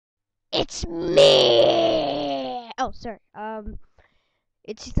It's me! Oh, sorry.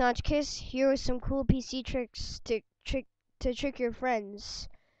 It's Kiss here with some cool PC tricks to trick your friends.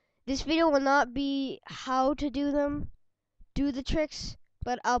 This video will not be how to do the tricks,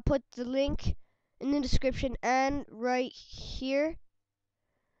 but I'll put the link in the description and right here,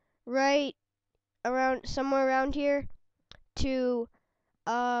 right around somewhere around here to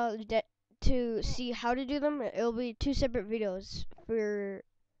uh to see how to do them. It'll be two separate videos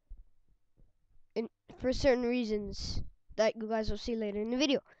in, for certain reasons that you guys will see later in the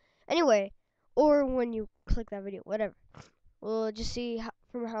video. Anyway, or when you click that video, whatever. We'll just see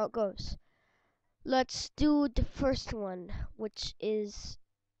from how it goes. Let's do the first one, which is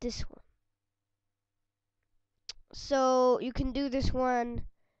this one. So you can do this one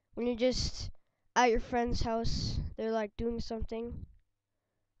when you're just at your friend's house. They're like doing something.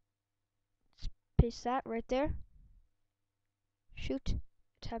 Just paste that right there. Shoot,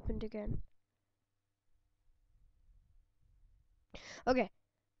 it happened again. Okay,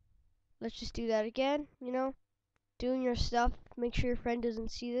 let's just do that again, doing your stuff. Make sure your friend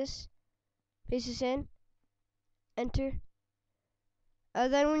doesn't see this. Paste this in. Enter.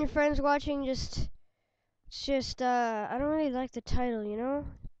 Then when your friend's watching, I don't really like the title.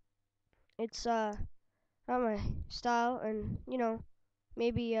 It's, not my style, and,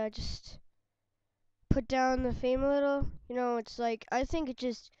 maybe, just put down the fame a little. It's like, I think it's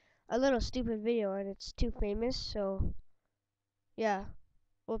just a little stupid video, and it's too famous, so, yeah.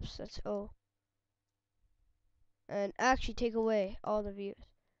 Whoops, that's O. And actually take away all the views.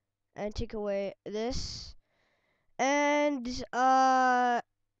 And take away this. And,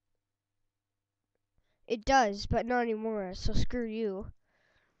 it does, but not anymore, so screw you.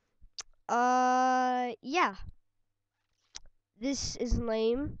 Yeah. This is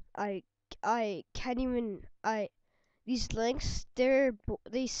lame. I can't even, these links,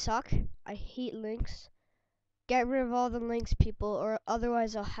 they suck. I hate links. Get rid of all the links, people, or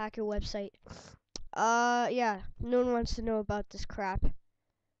otherwise I'll hack your website. Yeah, no one wants to know about this crap.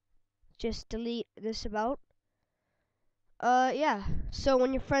 Just delete this about. Yeah. So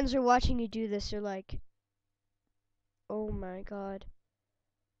when your friends are watching you do this, they're like, oh my god.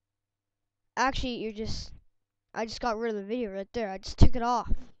 Actually, I just got rid of the video right there. I just took it off.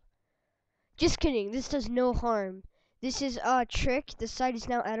 Just kidding. This does no harm. This is a trick. The site is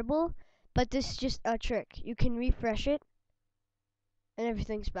now edible, but this is just a trick. You can refresh it, and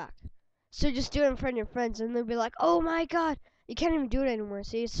everything's back. So just do it in front of your friends, and they'll be like, "Oh my god!" You can't even do it anymore.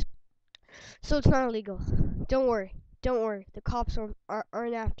 See, so it's not illegal. Don't worry. Don't worry. The cops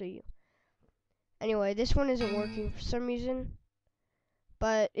aren't after you. Anyway, this one isn't working for some reason.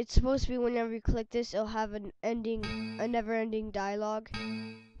 But it's supposed to be whenever you click this, it'll have a never-ending dialogue.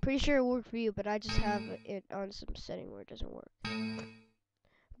 Pretty sure it worked for you, but I just have it on some setting where it doesn't work.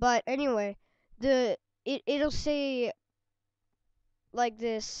 But anyway, it'll say like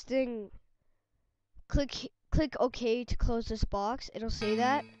this thing. Click OK to close this box. It'll say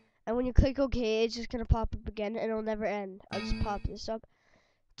that, and when you click OK, it's just gonna pop up again, and it'll never end. I'll just pop this up.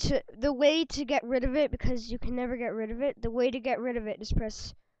 The way to get rid of it, because you can never get rid of it, the way to get rid of it is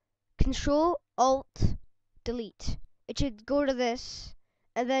press Control Alt Delete. It should go to this,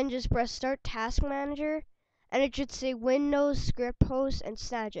 and then just press Start Task Manager, and it should say Windows Script Host and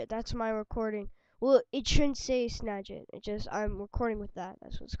Snag It. That's my recording. Well, it shouldn't say Snag It. I'm recording with that.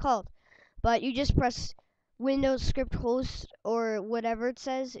 That's what it's called. But you just press Windows Script Host or whatever it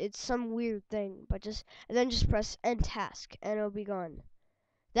says. It's some weird thing. And then just press End Task, and it'll be gone.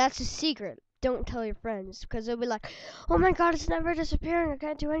 That's a secret. Don't tell your friends, because they'll be like, oh my god, it's never disappearing. I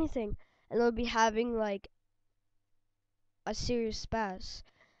can't do anything. And they'll be having, like, a serious spaz.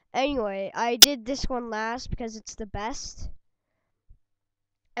 Anyway, I did this one last because it's the best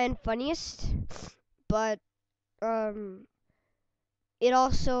and funniest. But, it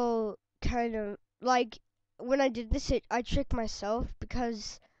also kind of, like, when I did this, I tricked myself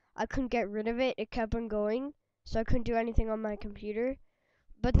because I couldn't get rid of it. It kept on going, so I couldn't do anything on my computer.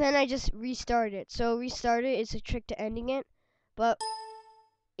 But then I just restart it. So restart it is a trick to ending it. But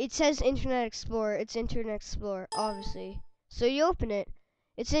it says Internet Explorer. It's Internet Explorer, obviously. So you open it.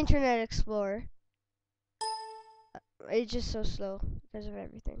 It's Internet Explorer. It's just so slow because of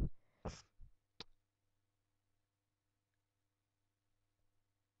everything.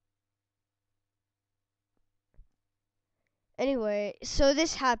 Anyway, so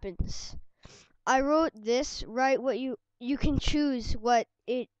this happens. I wrote this. Write what you can choose what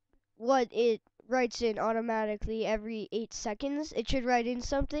it writes in automatically every 8 seconds. It should write in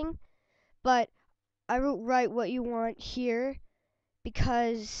something, but I wrote write what you want here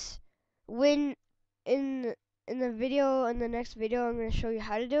because when in in the next video, I'm gonna show you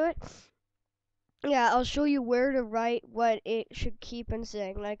how to do it. Yeah, I'll show you where to write what it should keep on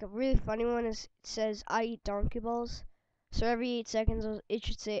saying. Like a really funny one is it says I eat donkey balls. So every 8 seconds it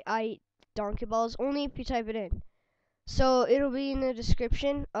should say I eat donkey balls, only if you type it in. So it'll be in the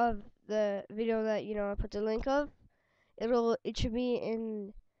description of the video that I put the link of. It should be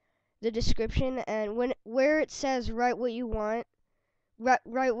in the description, and where it says write what you want,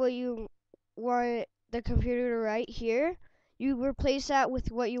 write what you want the computer to write here, you replace that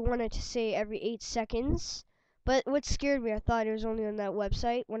with what you want it to say every 8 seconds. But what scared me, I thought it was only on that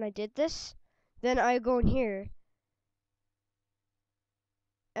website when I did this. Then I go in here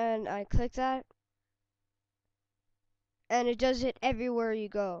and I click that, and it does it everywhere you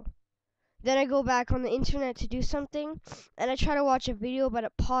go. Then I go back on the internet to do something, and I try to watch a video, but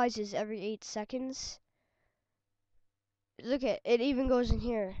it pauses every 8 seconds. Look at it, even goes in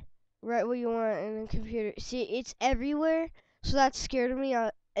here. Write what you want in the computer. See, it's everywhere, so that scared me.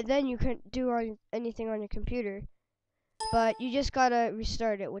 And then you couldn't do anything on your computer. But you just gotta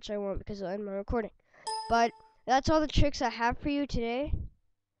restart it, which I won't because it'll end my recording. But that's all the tricks I have for you today.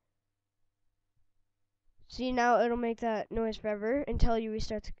 See, now it'll make that noise forever until you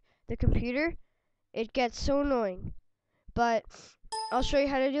restart the computer. It gets so annoying. But I'll show you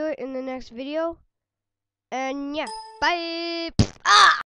how to do it in the next video. And yeah, bye! Ah!